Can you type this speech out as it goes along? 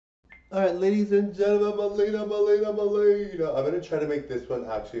Alright, ladies and gentlemen, Malena. I'm gonna try to make this one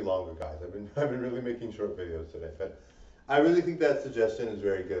actually longer, guys. I've been really making short videos today, but I really think that suggestion is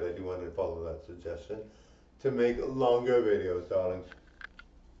very good. I do want to follow that suggestion to make longer videos, darlings.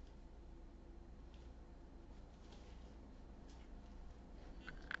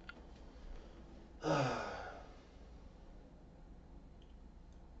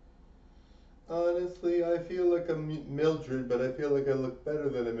 Honestly, I feel like a Mildred, but I feel like I look better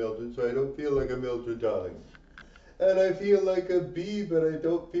than a Mildred, so I don't feel like a Mildred, darling. And I feel like a B, but I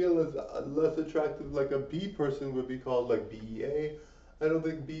don't feel as less attractive like a B person would be called, like BEA. I don't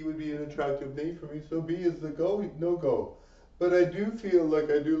think B would be an attractive name for me, so B is the go, no go. But I do feel like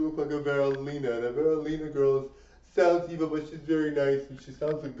I do look like a Verolina, and a Verolina girl sounds evil, but she's very nice, and she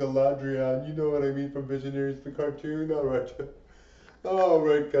sounds like Galadriel. You know what I mean from Visionaries, the cartoon? Alright.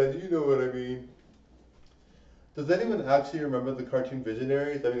 Alright, guys, you know what I mean. Does anyone actually remember the cartoon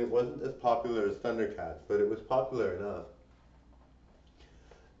Visionaries? I mean, it wasn't as popular as Thundercats, but it was popular enough.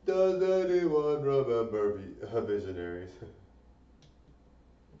 Does anyone remember Visionaries?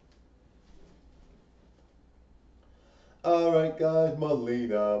 Alright, guys,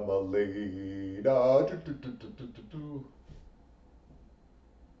 Melina. Melina.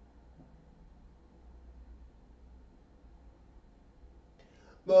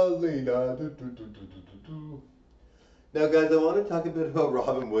 Now, guys, I want to talk a bit about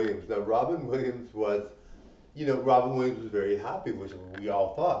Robin Williams. Now, Robin Williams was, Robin Williams was very happy, which we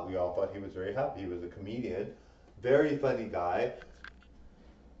all thought. We all thought he was very happy. He was a comedian, very funny guy,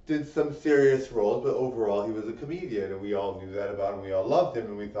 did some serious roles, but overall he was a comedian, and we all knew that about him. We all loved him,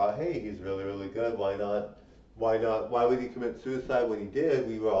 and we thought, hey, he's really, really good. Why not? Why not? Why would he commit suicide when he did?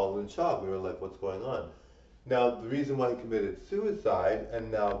 We were all in shock. We were like, what's going on? Now, the reason why he committed suicide, and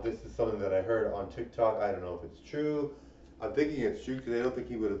now this is something that I heard on TikTok. I don't know if it's true. I'm thinking it's true because I don't think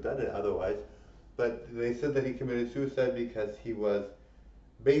he would have done it otherwise. But they said that he committed suicide because he was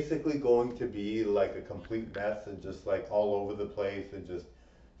basically going to be like a complete mess and just like all over the place and just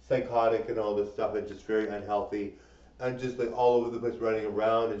psychotic and all this stuff and just very unhealthy and just like all over the place running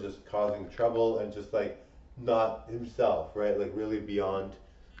around and just causing trouble and just like not himself, right? Like really beyond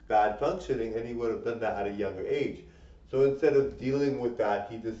bad functioning, and he would have done that at a younger age. So instead of dealing with that,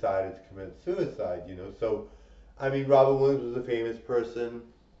 he decided to commit suicide, So, I mean, Robin Williams was a famous person.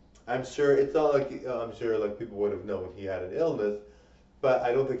 I'm sure it's not like I'm sure like people would have known he had an illness, but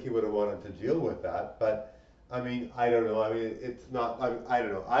I don't think he would have wanted to deal with that. But I mean, I don't know. I mean, it's not. I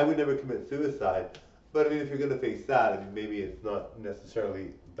don't know. I would never commit suicide. But I mean, if you're going to face that, I mean, maybe it's not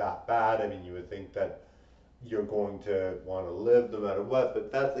necessarily that bad. I mean, you would think that you're going to want to live no matter what.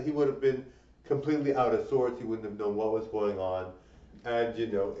 But that's he would have been completely out of sorts. He wouldn't have known what was going on, and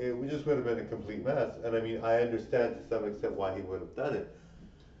it just would have been a complete mess. And I mean, I understand to some extent why he would have done it.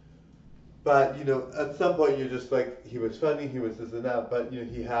 But at some point you're just like, he was funny, he was this and that, but he was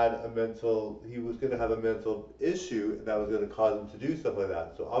going to have a mental issue that was going to cause him to do stuff like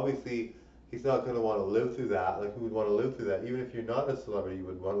that. So obviously, he's not going to want to live through that. Like, who would want to live through that? Even if you're not a celebrity, you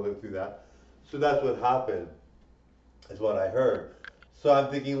would want to live through that. So that's what happened, is what I heard. So I'm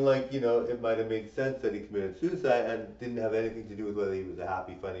thinking, like, it might have made sense that he committed suicide and didn't have anything to do with whether he was a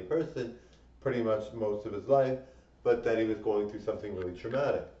happy, funny person, pretty much most of his life, but that he was going through something really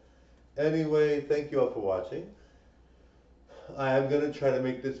traumatic. Anyway, thank you all for watching. I am going to try to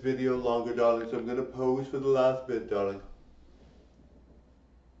make this video longer, darling, so I'm going to pose for the last bit, darling.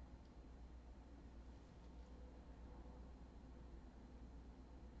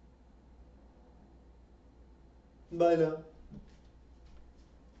 Bye now.